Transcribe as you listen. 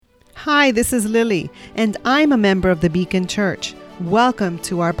Hi, this is Lily, and I'm a member of the Beacon Church. Welcome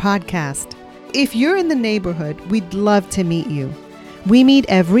to our podcast. If you're in the neighborhood, we'd love to meet you. We meet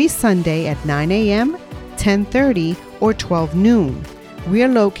every Sunday at 9 a.m., 10:30, or 12 noon. We're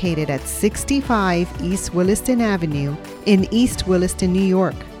located at 65 East Williston Avenue in East Williston, New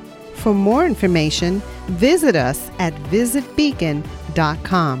York. For more information, visit us at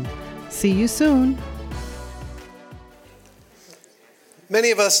visitbeacon.com. See you soon.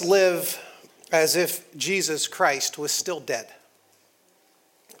 Many of us live as if Jesus Christ was still dead.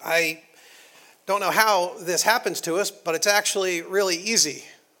 I don't know how this happens to us, but it's actually really easy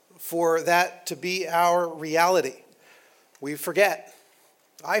for that to be our reality. We forget.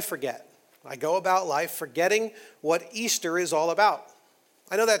 I forget. I go about life forgetting what Easter is all about.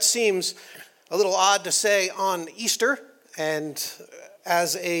 I know that seems a little odd to say on Easter, and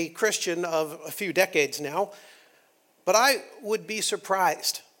as a Christian of a few decades now, but I would be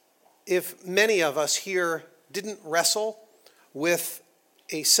surprised if many of us here didn't wrestle with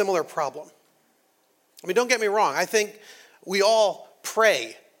a similar problem. I mean, don't get me wrong. I think we all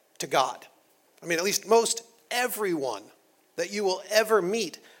pray to God. I mean, at least most everyone that you will ever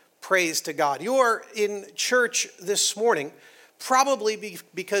meet prays to God. You're in church this morning probably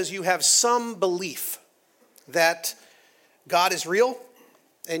because you have some belief that God is real,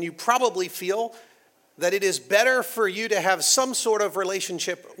 and you probably feel that it is better for you to have some sort of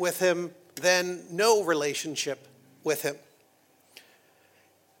relationship with him than no relationship with him.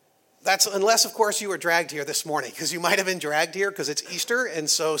 That's unless, of course, you were dragged here this morning, because you might have been dragged here because it's Easter, and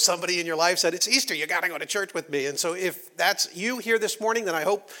so somebody in your life said, it's Easter, you got to go to church with me. And so if that's you here this morning, then I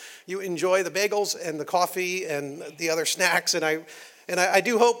hope you enjoy the bagels and the coffee and the other snacks. And I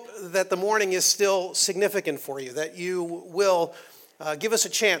do hope that the morning is still significant for you, that you will give us a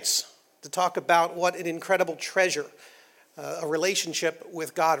chance to talk about what an incredible treasure a relationship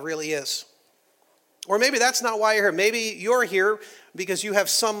with God really is. Or maybe that's not why you're here. Maybe you're here because you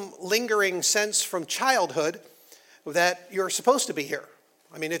have some lingering sense from childhood that you're supposed to be here.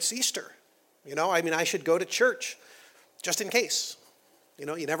 I mean, it's Easter. I should go to church just in case. You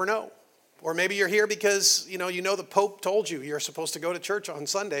never know. Or maybe you're here because, the Pope told you you're supposed to go to church on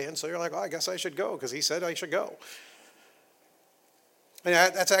Sunday. And so you're like, I guess I should go because he said I should go.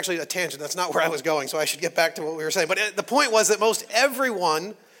 That's actually a tangent. That's not where I was going, so I should get back to what we were saying. But the point was that most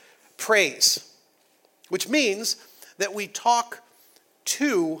everyone prays, which means that we talk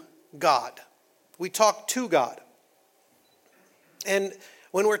to God. We talk to God. And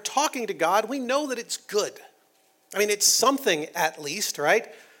when we're talking to God, we know that it's good. It's something at least, right?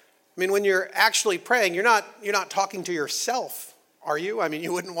 When you're actually praying, you're not talking to yourself, are you?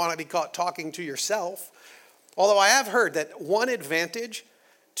 You wouldn't want to be caught talking to yourself. Although I have heard that one advantage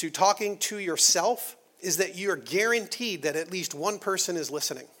to talking to yourself is that you're guaranteed that at least one person is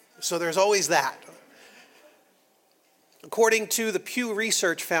listening. So there's always that. According to the Pew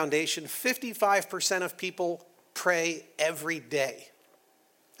Research Foundation, 55% of people pray every day.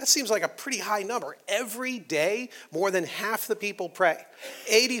 That seems like a pretty high number. Every day, more than half the people pray.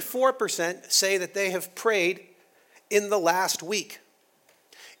 84% say that they have prayed in the last week.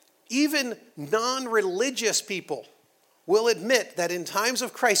 Even non-religious people will admit that in times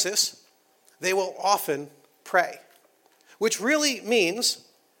of crisis, they will often pray, which really means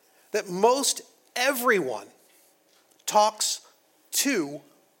that most everyone talks to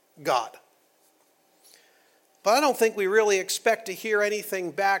God. But I don't think we really expect to hear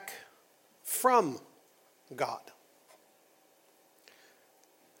anything back from God.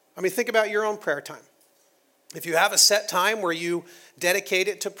 Think about your own prayer time. If you have a set time where you dedicate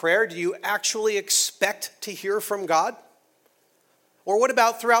it to prayer, do you actually expect to hear from God? Or what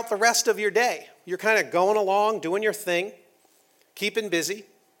about throughout the rest of your day? You're kind of going along, doing your thing, keeping busy.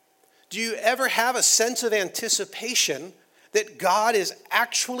 Do you ever have a sense of anticipation that God is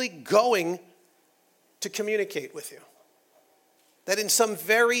actually going to communicate with you? That in some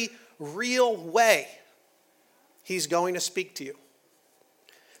very real way, he's going to speak to you.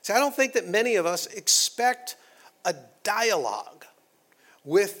 See, I don't think that many of us expect a dialogue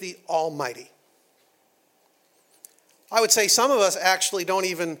with the Almighty. I would say some of us actually don't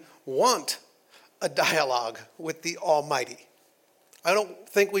even want a dialogue with the Almighty. I don't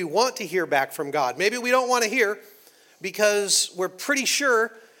think we want to hear back from God. Maybe we don't want to hear because we're pretty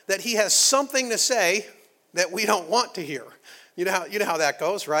sure that he has something to say that we don't want to hear. You know how that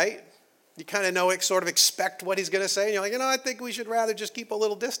goes, right? You kind of sort of expect what he's going to say. And you're like, I think we should rather just keep a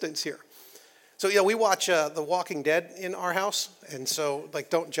little distance here. So, we watch The Walking Dead in our house. And so,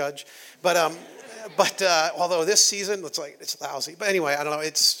 don't judge. But although this season, it's lousy. But anyway, I don't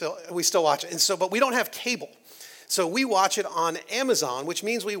know. We still watch it. And so, but we don't have cable. So we watch it on Amazon, which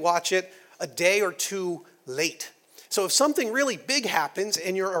means we watch it a day or two late. So if something really big happens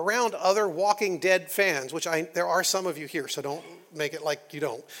and you're around other Walking Dead fans, which there are some of you here, so don't make it like you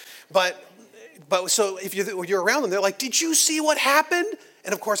don't. But so if you're around them, they're like, did you see what happened?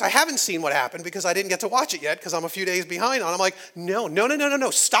 And of course, I haven't seen what happened because I didn't get to watch it yet because I'm a few days behind on it. I'm like,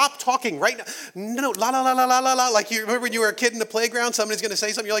 no, stop talking right now. No, la, la, la, la, la, la, la. Like you remember when you were a kid in the playground, somebody's going to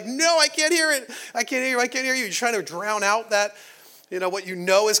say something. You're like, no, I can't hear it. I can't hear you. You're trying to drown out that, what you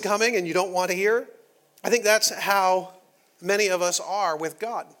know is coming and you don't want to hear. I think that's how many of us are with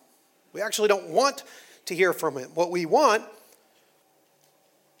God. We actually don't want to hear from him. What we want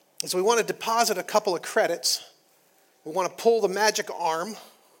is we want to deposit a couple of credits. We want to pull the magic arm.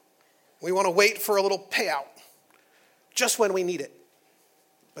 We want to wait for a little payout just when we need it.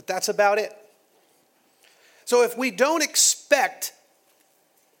 But that's about it. So if we don't expect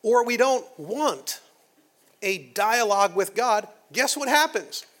or we don't want a dialogue with God, guess what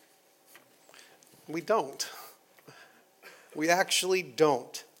happens? We don't. We actually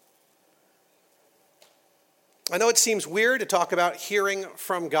don't. I know it seems weird to talk about hearing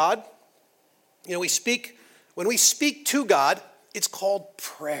from God. When we speak to God, it's called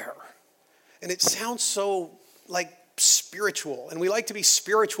prayer. And it sounds so like spiritual, and we like to be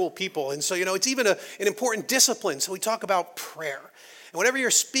spiritual people. And so, it's even an important discipline. So we talk about prayer. And whenever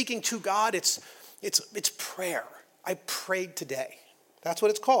you're speaking to God, it's prayer. I prayed today. That's what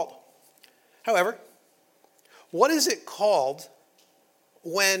it's called. However, what is it called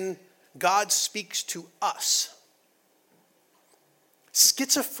when God speaks to us?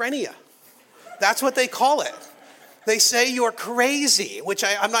 Schizophrenia. That's what they call it. They say you're crazy, which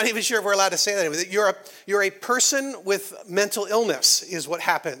I'm not even sure if we're allowed to say that anymore. You're a person with mental illness is what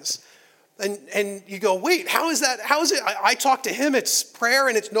happens. And you go, wait, how is that? How is it? I talk to him, it's prayer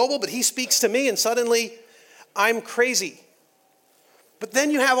and it's noble, but he speaks to me and suddenly I'm crazy. But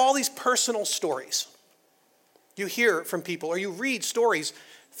then you have all these personal stories. You hear from people or you read stories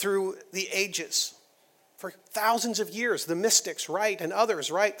through the ages. For thousands of years, the mystics, right, and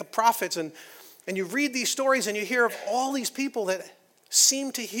others, right, the prophets, and you read these stories and you hear of all these people that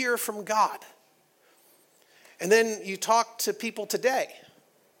seem to hear from God. And then you talk to people today.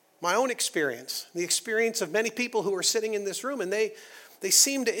 My own experience, the experience of many people who are sitting in this room, and they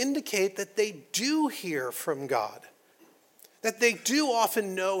seem to indicate that they do hear from God. That they do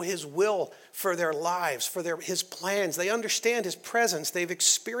often know his will for their lives, for his plans. They understand his presence. They've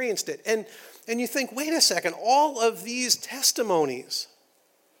experienced it. And you think, wait a second, all of these testimonies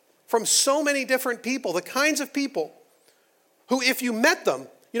from so many different people, the kinds of people who, if you met them,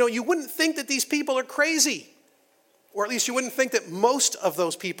 you wouldn't think that these people are crazy. Or at least you wouldn't think that most of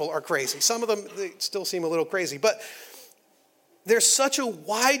those people are crazy. Some of them, they still seem a little crazy. But there's such a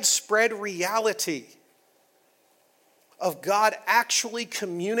widespread reality of God actually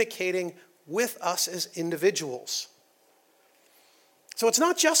communicating with us as individuals. So it's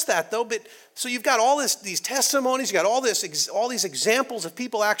not just that, though, but so you've got all these testimonies, you've got all these examples of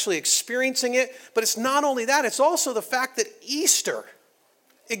people actually experiencing it, but it's not only that, it's also the fact that Easter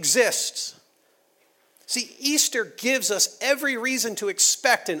exists. See, Easter gives us every reason to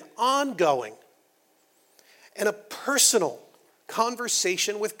expect an ongoing and a personal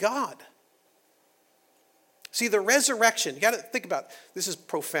conversation with God. See, the resurrection, you got to think about this is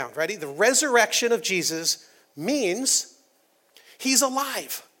profound, ready? The resurrection of Jesus means he's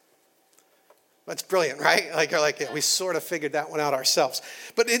alive. That's brilliant, right? Yeah, we sort of figured that one out ourselves.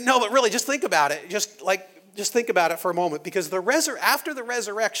 But really, just think about it. Just think about it for a moment, because after the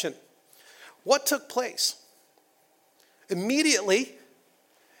resurrection, what took place? Immediately,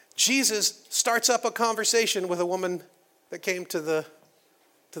 Jesus starts up a conversation with a woman that came to the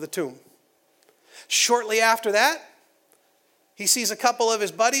tomb. Shortly after that, he sees a couple of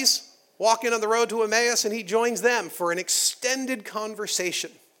his buddies walking on the road to Emmaus, and he joins them for an extended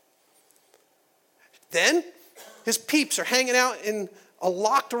conversation. Then, his peeps are hanging out in a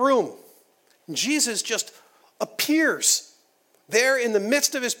locked room. And Jesus just appears there in the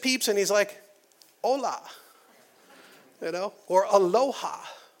midst of his peeps, and he's like, hola, or aloha,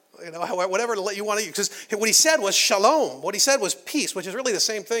 whatever you want to use. Because what he said was shalom. What he said was peace, which is really the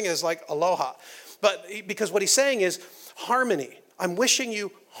same thing as like aloha. But because what he's saying is harmony. I'm wishing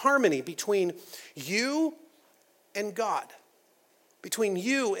you harmony between you and God. Between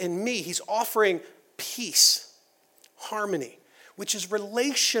you and me. He's offering peace, harmony, which is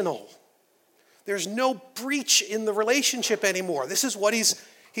relational. There's no breach in the relationship anymore. This is what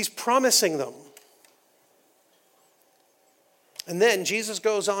he's promising them. And then Jesus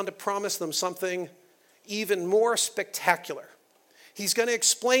goes on to promise them something even more spectacular. He's going to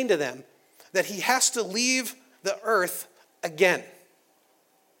explain to them that he has to leave the earth again.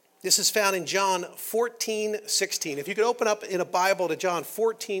 This is found in John 14:16. If you could open up in a Bible to John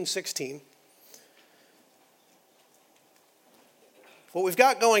 14:16. What we've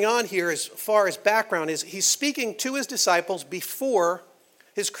got going on here as far as background is he's speaking to his disciples before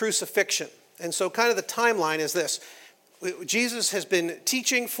his crucifixion. And so kind of the timeline is this. Jesus has been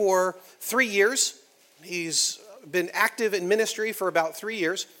teaching for 3 years. He's been active in ministry for about 3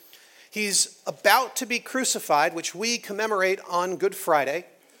 years. He's about to be crucified, which we commemorate on Good Friday.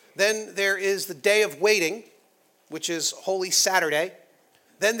 Then there is the Day of Waiting, which is Holy Saturday.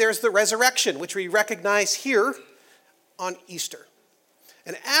 Then there's the resurrection, which we recognize here on Easter.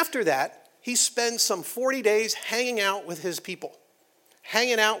 And after that, he spends some 40 days hanging out with his people,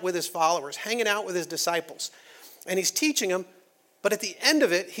 hanging out with his followers, hanging out with his disciples. And he's teaching them, but at the end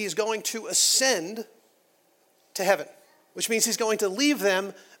of it, he's going to ascend to heaven, which means he's going to leave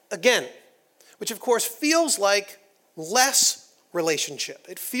them again, which of course feels like less relationship.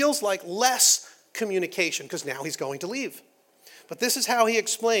 It feels like less communication because now he's going to leave. But this is how he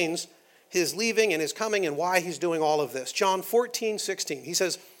explains his leaving and his coming and why he's doing all of this. John 14:16, he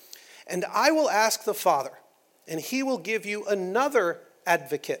says, "And I will ask the Father, and he will give you another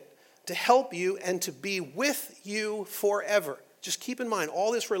advocate to help you and to be with you forever." Just keep in mind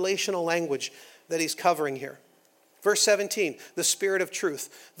all this relational language that he's covering here. Verse 17, "The Spirit of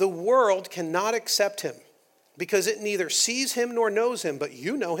truth. The world cannot accept him because it neither sees him nor knows him, but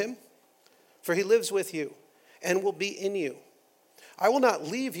you know him, for he lives with you and will be in you. I will not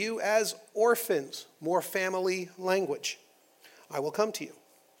leave you as orphans," more family language. "I will come to you.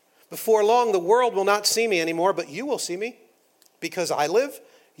 Before long, the world will not see me anymore, but you will see me. Because I live,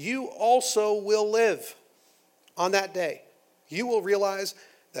 you also will live. On that day, you will realize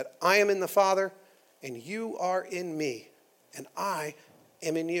that I am in the Father, and you are in me, and I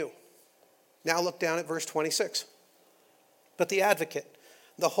am in you." Now look down at verse 26. "But the advocate,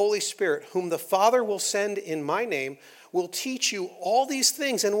 the Holy Spirit, whom the Father will send in my name, will teach you all these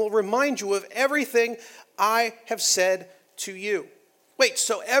things and will remind you of everything I have said to you." Wait,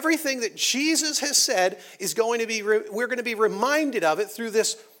 so everything that Jesus has said is going to be, we're going to be reminded of it through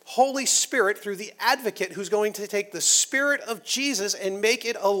this Holy Spirit, through the advocate who's going to take the Spirit of Jesus and make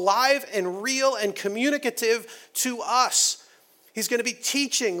it alive and real and communicative to us. He's going to be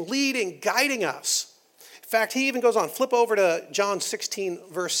teaching, leading, guiding us. In fact, he even goes on. Flip over to John 16,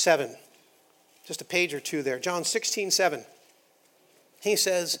 verse 7. Just a page or two there. John 16:7. He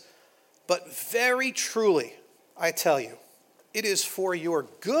says, "But very truly, I tell you, it is for your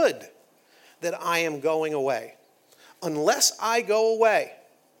good that I am going away. Unless I go away,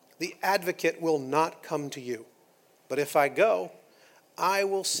 the advocate will not come to you. But if I go, I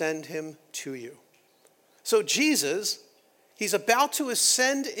will send him to you." So Jesus, he's about to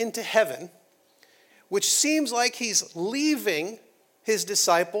ascend into heaven, which seems like he's leaving his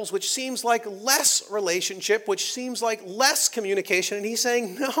disciples, which seems like less relationship, which seems like less communication. And he's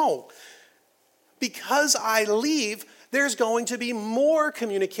saying, no, because I leave, there's going to be more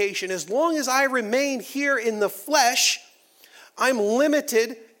communication. As long as I remain here in the flesh, I'm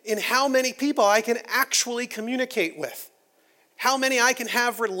limited in how many people I can actually communicate with, how many I can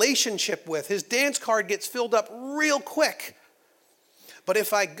have relationship with. His dance card gets filled up real quick. But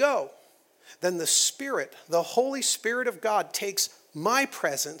if I go, then the Spirit, the Holy Spirit of God, takes my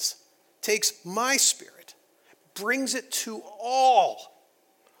presence, takes my spirit, brings it to all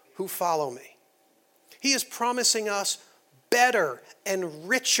who follow me. He is promising us better and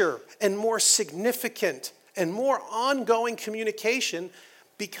richer and more significant and more ongoing communication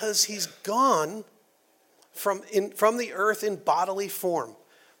because he's gone from the earth in bodily form.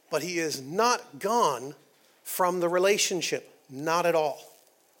 But he is not gone from the relationship, not at all.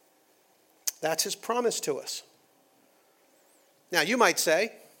 That's his promise to us. Now, you might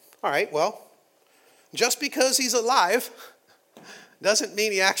say, all right, well, just because he's alive doesn't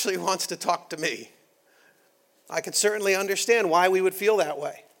mean he actually wants to talk to me. I could certainly understand why we would feel that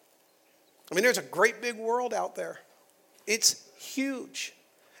way. I mean, there's a great big world out there. It's huge.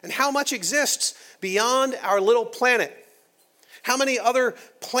 And how much exists beyond our little planet? How many other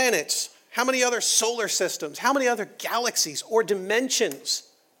planets, how many other solar systems, how many other galaxies or dimensions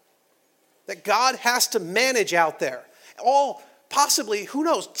that God has to manage out there? All possibly, who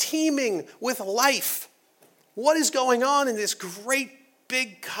knows, teeming with life. What is going on in this great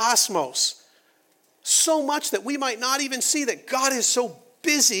big cosmos? So much that we might not even see that God is so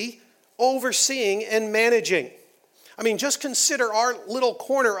busy overseeing and managing. I mean, just consider our little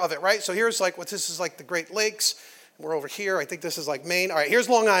corner of it, right? So here's like this is like the Great Lakes. We're over here. I think this is like Maine. All right, here's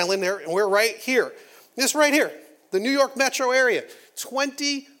Long Island there, and we're right here. This right here, the New York metro area,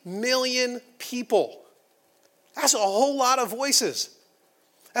 20 million people. That's a whole lot of voices.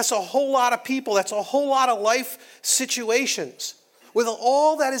 That's a whole lot of people. That's a whole lot of life situations. With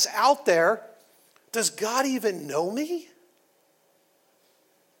all that is out there, does God even know me?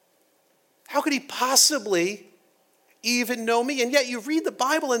 How could he possibly even know me? And yet you read the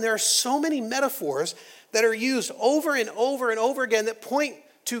Bible and there are so many metaphors that are used over and over and over again that point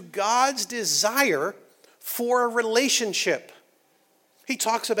to God's desire for a relationship. He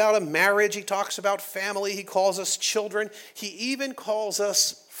talks about a marriage. He talks about family. He calls us children. He even calls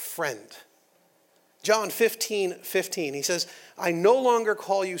us friend. John 15:15, he says, I no longer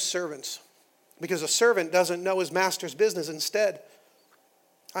call you servants because a servant doesn't know his master's business. Instead,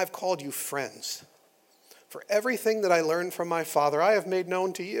 I've called you friends. For everything that I learned from my Father, I have made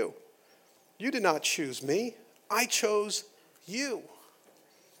known to you. You did not choose me. I chose you.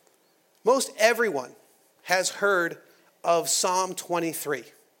 Most everyone has heard of Psalm 23.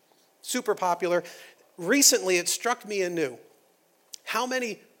 Super popular. Recently, it struck me anew how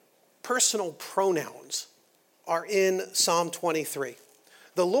many personal pronouns are in Psalm 23.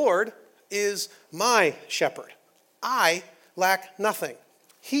 The Lord is my shepherd. I lack nothing.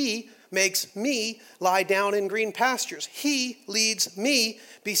 He makes me lie down in green pastures. He leads me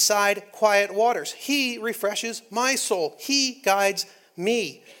beside quiet waters. He refreshes my soul. He guides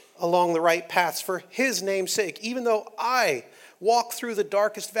me along the right paths for his name's sake. Even though I walk through the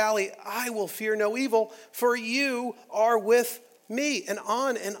darkest valley, I will fear no evil, for you are with me. And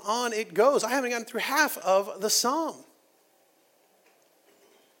on it goes. I haven't gotten through half of the psalm.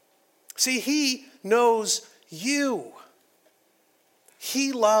 See, he knows you.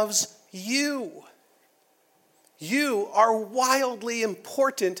 He loves you. You are wildly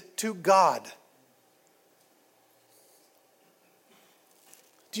important to God.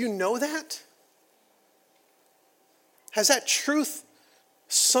 Do you know that? Has that truth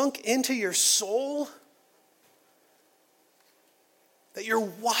sunk into your soul? That you're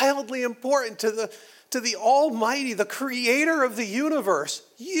wildly important to the Almighty, the creator of the universe,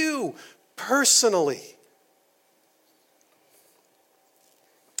 you personally.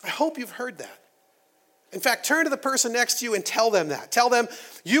 I hope you've heard that. In fact, turn to the person next to you and tell them that. Tell them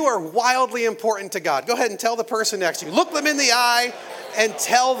you are wildly important to God. Go ahead and tell the person next to you. Look them in the eye and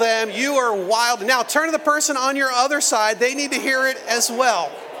tell them you are wild. Now turn to the person on your other side. They need to hear it as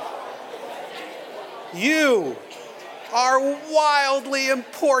well. You are wildly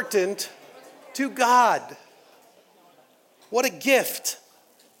important to God. What a gift.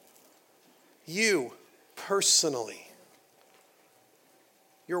 You personally.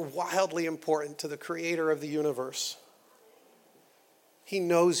 You're wildly important to the creator of the universe. He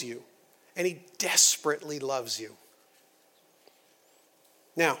knows you, and he desperately loves you.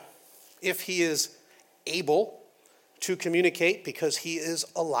 Now, if he is able to communicate because he is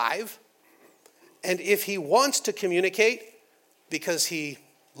alive, and if he wants to communicate because he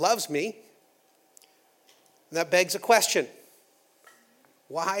loves me, that begs a question.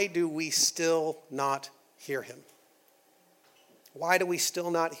 Why do we still not hear him? Why do we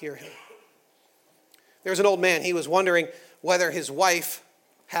still not hear him? There was an old man. He was wondering whether his wife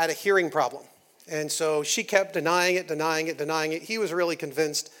had a hearing problem. And so she kept denying it. He was really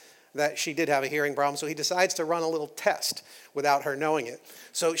convinced that she did have a hearing problem. So he decides to run a little test without her knowing it.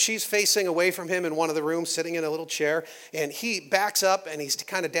 So she's facing away from him in one of the rooms, sitting in a little chair. And he backs up and he's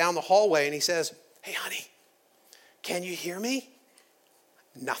kind of down the hallway. And he says, "Hey, honey, can you hear me?"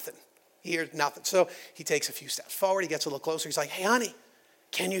 Nothing. He hears nothing. So he takes a few steps forward. He gets a little closer. He's like, "Hey, honey,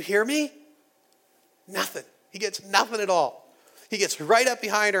 can you hear me?" Nothing. He gets nothing at all. He gets right up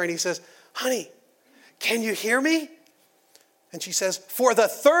behind her and he says, "Honey, can you hear me?" And she says, "For the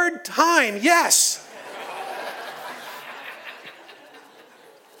third time, yes."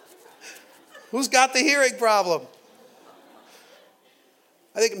 Who's got the hearing problem?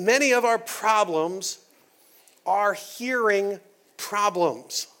 I think many of our problems are hearing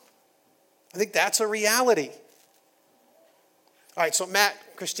problems. I think that's a reality. All right, so Matt,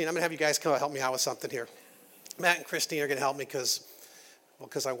 Christine, I'm going to have you guys come help me out with something here. Matt and Christine are going to help me because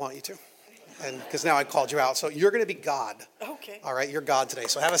I want you to. And because now I called you out. So you're going to be God. Okay. All right, you're God today.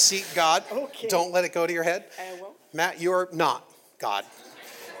 So have a seat, God. Okay. Don't let it go to your head. I won't. Matt, you're not God.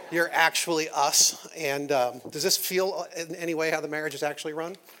 You're actually us. And does this feel in any way how the marriage is actually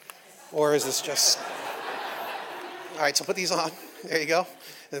run? Or is this just... All right, so put these on. There you go.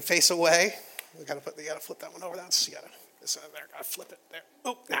 And face away. You gotta flip that one over. So there, I gotta flip it there.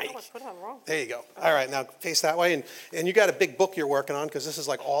 Oh, now you Put it on wrong. there you go. All right, now face that way. And you got a big book you're working on because this is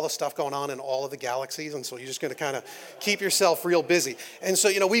like all the stuff going on in all of the galaxies. And so you're just going to kind of keep yourself real busy. And so,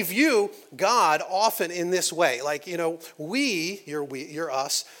 we view God often in this way. Like, you're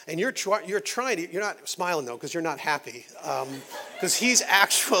us, and you're not smiling though because you're not happy. Because he's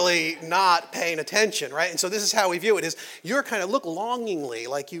actually not paying attention, right? And so this is how we view it is you're kind of look longingly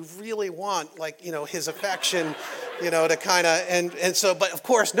like you really want his affection, to kind of, and so, but of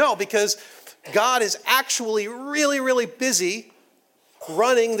course, no, because God is actually really, really busy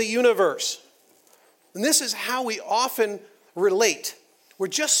running the universe. And this is how we often relate. We're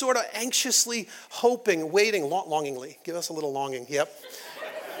just sort of anxiously hoping, waiting, longingly. Give us a little longing. Yep.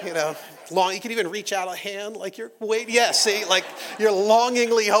 You can even reach out a hand like you're waiting. Yeah, see, like you're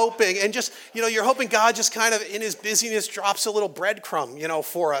longingly hoping. And just, you're hoping God just kind of in his busyness drops a little breadcrumb,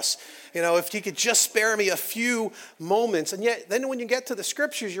 for us. If he could just spare me a few moments. And yet, then when you get to the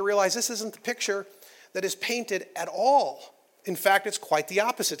scriptures, you realize this isn't the picture that is painted at all. In fact, it's quite the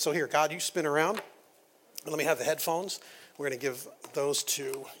opposite. So here, God, you spin around. And let me have the headphones. We're going to give those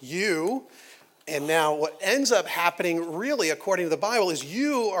to you. And now what ends up happening, really, according to the Bible, is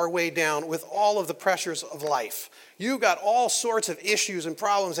you are weighed down with all of the pressures of life. You got all sorts of issues and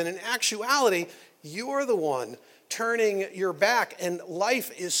problems. And in actuality, you're the one turning your back, and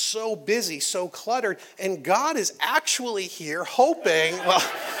life is so busy, so cluttered, and God is actually here hoping, well,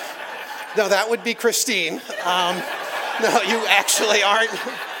 no, that would be Christine. No, you actually aren't.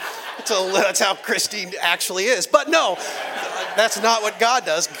 That's how Christine actually is. But no, that's not what God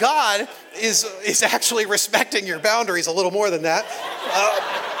does. God is actually respecting your boundaries a little more than that.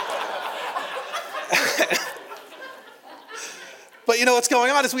 But what's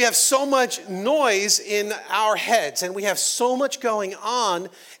going on is we have so much noise in our heads, and we have so much going on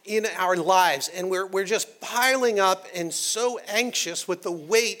in our lives, and we're just piling up and so anxious with the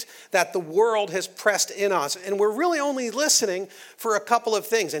weight that the world has pressed in us. And we're really only listening for a couple of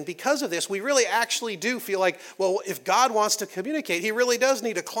things. And because of this, we really actually do feel like, well, if God wants to communicate, he really does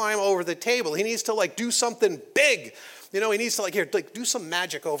need to climb over the table. He needs to do something big. He needs to do some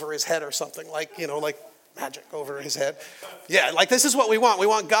magic over his head or something like magic over his head. Yeah, this is what we want. We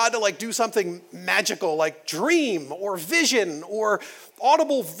want God to do something magical, like dream or vision or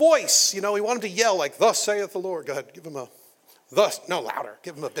audible voice. We want him to yell thus saith the Lord. Go ahead, give him louder.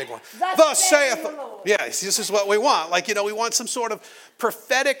 Give him a big one. Thus saith the Lord. Yeah, this is what we want. We want some sort of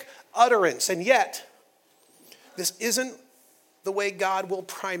prophetic utterance. And yet, this isn't the way God will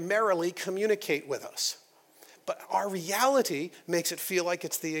primarily communicate with us. But our reality makes it feel like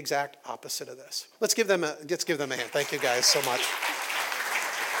it's the exact opposite of this. Let's give them a hand. Thank you guys so much.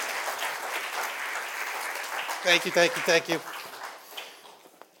 Thank you.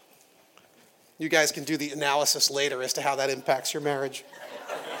 You guys can do the analysis later as to how that impacts your marriage.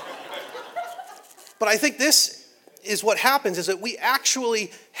 But I think this is what happens, is that we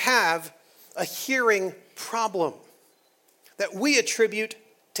actually have a hearing problem that we attribute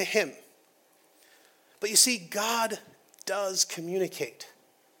to him. But you see, God does communicate.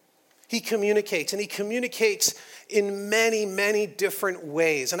 He communicates, and he communicates in many, many different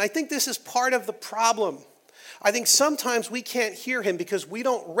ways. And I think this is part of the problem. I think sometimes we can't hear him because we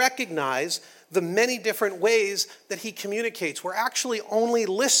don't recognize the many different ways that he communicates. We're actually only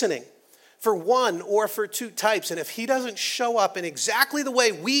listening for one or for two types. And if he doesn't show up in exactly the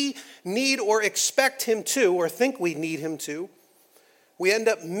way we need or expect him to, or think we need him to, we end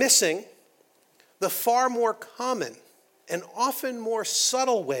up missing the far more common and often more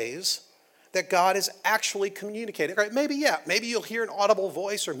subtle ways that God is actually communicating. Right? Maybe you'll hear an audible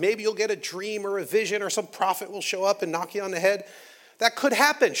voice, or maybe you'll get a dream or a vision, or some prophet will show up and knock you on the head. That could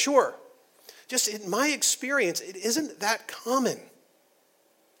happen, sure. Just in my experience, it isn't that common.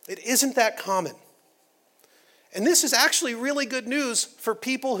 It isn't that common. And this is actually really good news for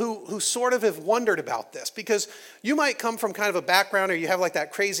people who sort of have wondered about this, because you might come from kind of a background, or you have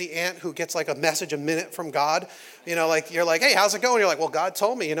that crazy aunt who gets a message a minute from God. You're like, hey, how's it going? You're like, well, God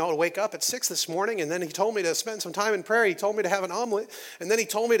told me, to wake up at 6 this morning, and then he told me to spend some time in prayer. He told me to have an omelet, and then he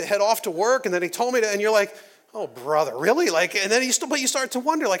told me to head off to work, and then he told me to, and you're like, oh, brother, really? And then you start to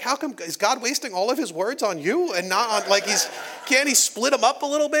wonder, how come, is God wasting all of his words on you and not on, can't he split them up a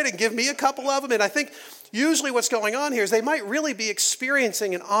little bit and give me a couple of them? And I think usually what's going on here is they might really be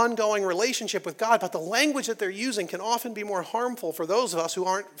experiencing an ongoing relationship with God, but the language that they're using can often be more harmful for those of us who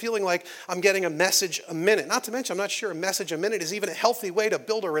aren't feeling like I'm getting a message a minute. Not to mention, I'm not sure a message a minute is even a healthy way to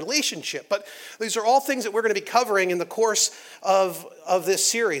build a relationship. But these are all things that we're going to be covering in the course of this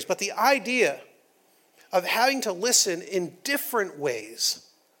series. But the idea of having to listen in different ways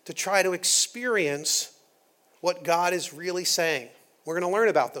to try to experience what God is really saying. We're going to learn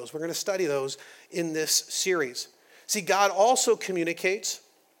about those. We're going to study those in this series. See, God also communicates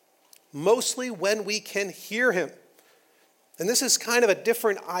mostly when we can hear him. And this is kind of a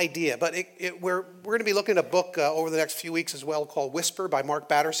different idea, but we're going to be looking at a book over the next few weeks as well called Whisper by Mark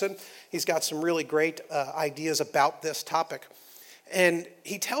Batterson. He's got some really great ideas about this topic. And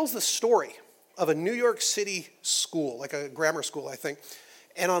he tells the story of a New York City school, like a grammar school, I think.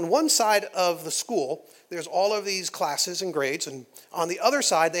 And on one side of the school, there's all of these classes and grades. And on the other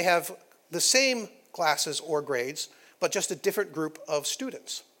side, they have the same classes or grades, but just a different group of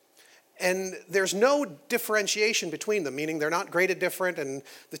students. And there's no differentiation between them, meaning they're not graded different, and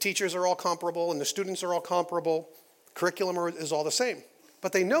the teachers are all comparable, and the students are all comparable. The curriculum is all the same.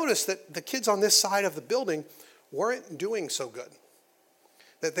 But they noticed that the kids on this side of the building weren't doing so good,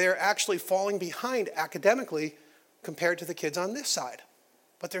 that they're actually falling behind academically compared to the kids on this side.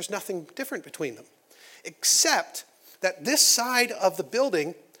 But there's nothing different between them, except that this side of the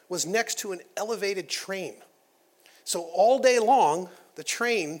building was next to an elevated train. So all day long, the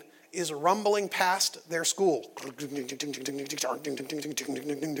train is rumbling past their school.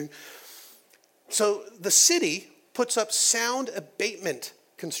 So the city puts up sound abatement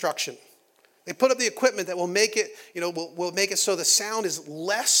construction. They put up the equipment that will make it, will make it so the sound is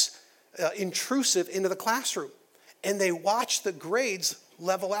less intrusive into the classroom. And they watch the grades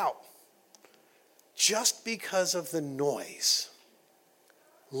level out just because of the noise.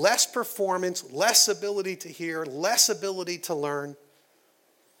 Less performance, less ability to hear, less ability to learn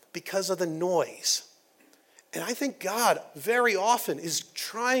because of the noise. And I think God very often is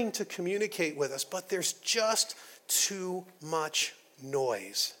trying to communicate with us, but there's just too much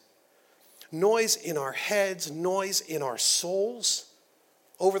noise. Noise in our heads, noise in our souls.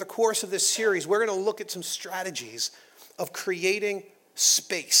 Over the course of this series, we're going to look at some strategies of creating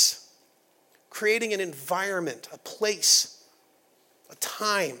space, creating an environment, a place, a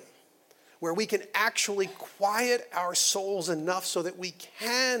time where we can actually quiet our souls enough so that we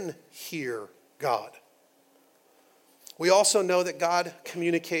can hear God. We also know that God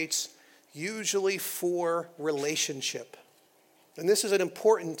communicates usually for relationship. And this is an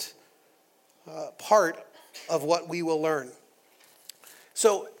important part of what we will learn.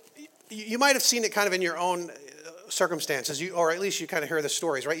 So you might have seen it kind of in your own circumstances, or at least you kind of hear the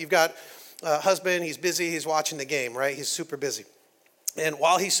stories, right? You've got a husband, he's busy, he's watching the game, right? He's super busy. And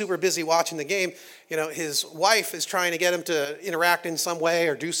while he's super busy watching the game, his wife is trying to get him to interact in some way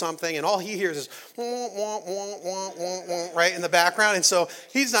or do something, and all he hears is wah, wah, wah, wah, wah, wah, right in the background, and so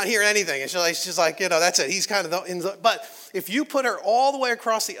he's not hearing anything. And she's like, that's it. He's kind of but if you put her all the way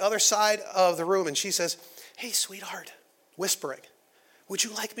across the other side of the room and she says, "Hey, sweetheart," whispering, "would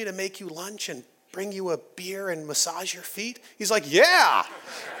you like me to make you lunch and bring you a beer and massage your feet?" He's like, "Yeah.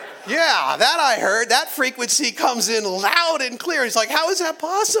 Yeah, that I heard. That frequency comes in loud and clear." He's like, "How is that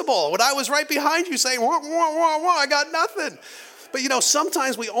possible? When I was right behind you saying, wah, wah, wah, wah, I got nothing." But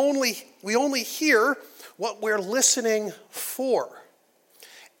sometimes we only hear what we're listening for.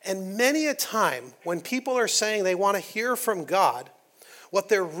 And many a time when people are saying they want to hear from God, what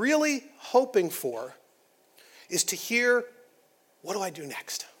they're really hoping for is to hear, what do I do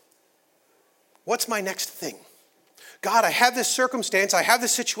next? What's my next thing? God, I have this circumstance, I have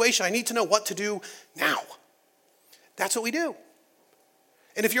this situation, I need to know what to do now. That's what we do.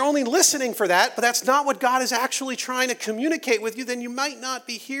 And if you're only listening for that, but that's not what God is actually trying to communicate with you, then you might not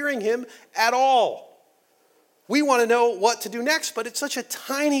be hearing him at all. We want to know what to do next, but it's such a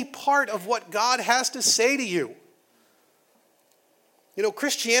tiny part of what God has to say to you.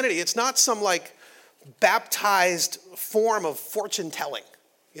 Christianity, it's not some baptized form of fortune telling.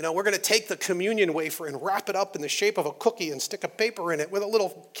 We're going to take the communion wafer and wrap it up in the shape of a cookie and stick a paper in it with a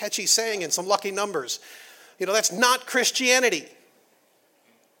little catchy saying and some lucky numbers. That's not Christianity.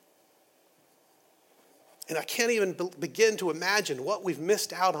 And I can't even begin to imagine what we've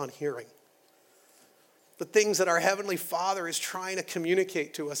missed out on hearing. The things that our Heavenly Father is trying to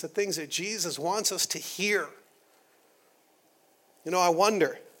communicate to us, the things that Jesus wants us to hear. I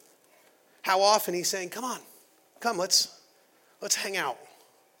wonder how often he's saying, come, let's hang out.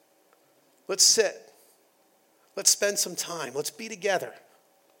 Let's sit. Let's spend some time. Let's be together.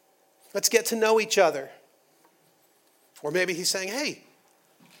 Let's get to know each other. Or maybe he's saying, hey,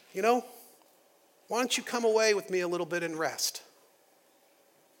 why don't you come away with me a little bit and rest?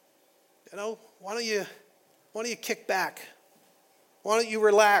 Why don't you kick back? Why don't you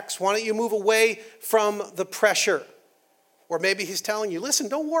relax? Why don't you move away from the pressure? Or maybe he's telling you, listen,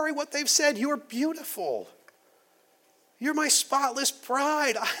 don't worry what they've said. You are beautiful. You're my spotless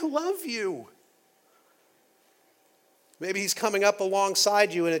bride. I love you. Maybe he's coming up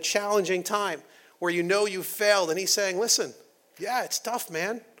alongside you in a challenging time where you know you failed, and he's saying, listen, yeah, it's tough,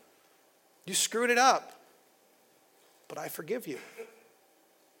 man. You screwed it up, but I forgive you.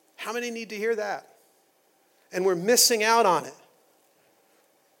 How many need to hear that? And we're missing out on it.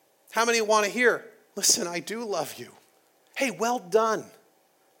 How many want to hear, listen, I do love you. Hey, well done.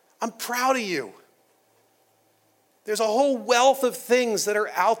 I'm proud of you. There's a whole wealth of things that are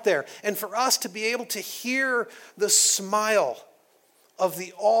out there. And for us to be able to hear the smile of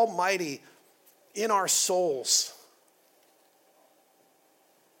the Almighty in our souls.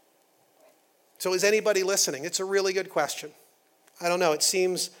 So is anybody listening? It's a really good question. I don't know. It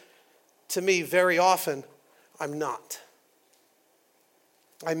seems to me very often I'm not.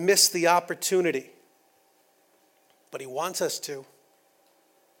 I miss the opportunity. But he wants us to.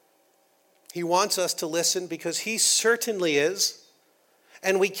 He wants us to listen because he certainly is,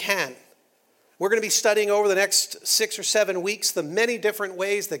 and we can. We're going to be studying over the next 6 or 7 weeks the many different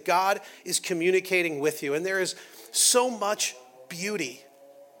ways that God is communicating with you. And there is so much beauty,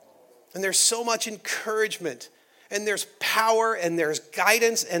 and there's so much encouragement, and there's power, and there's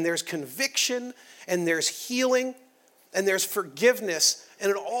guidance, and there's conviction, and there's healing, and there's forgiveness, and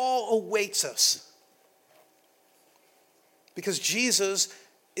it all awaits us. Because Jesus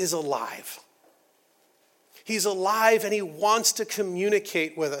is alive. He's alive and he wants to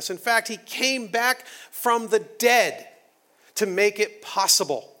communicate with us. In fact, he came back from the dead to make it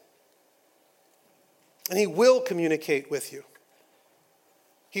possible. And he will communicate with you.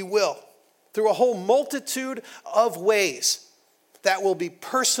 He will. Through a whole multitude of ways that will be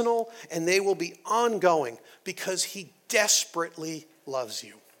personal and they will be ongoing because he desperately loves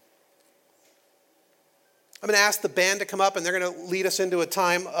you. I'm going to ask the band to come up, and they're going to lead us into a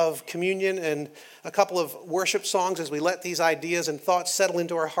time of communion and a couple of worship songs as we let these ideas and thoughts settle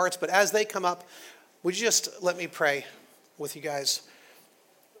into our hearts. But as they come up, would you just let me pray with you guys?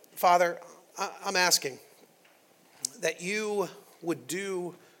 Father, I'm asking that you would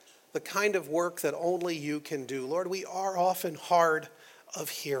do the kind of work that only you can do. Lord, we are often hard of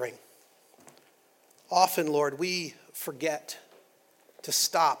hearing. Often, Lord, we forget to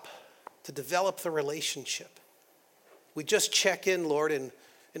stop, to develop the relationship. We just check in, Lord, in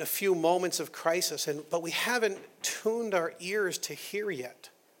a few moments of crisis, but we haven't tuned our ears to hear yet.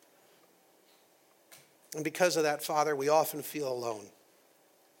 And because of that, Father, we often feel alone.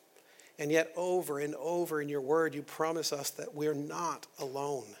 And yet over and over in your word, you promise us that we're not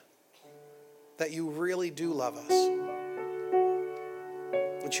alone, that you really do love us,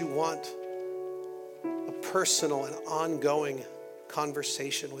 that you want a personal and ongoing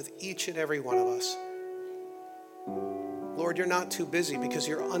conversation with each and every one of us. Lord, you're not too busy because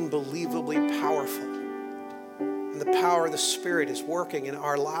you're unbelievably powerful. And the power of the Spirit is working in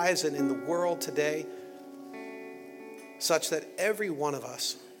our lives and in the world today such that every one of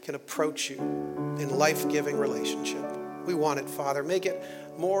us can approach you in life-giving relationship. We want it, Father. Make it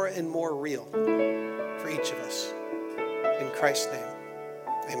more and more real for each of us. In Christ's name,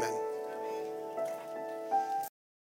 amen.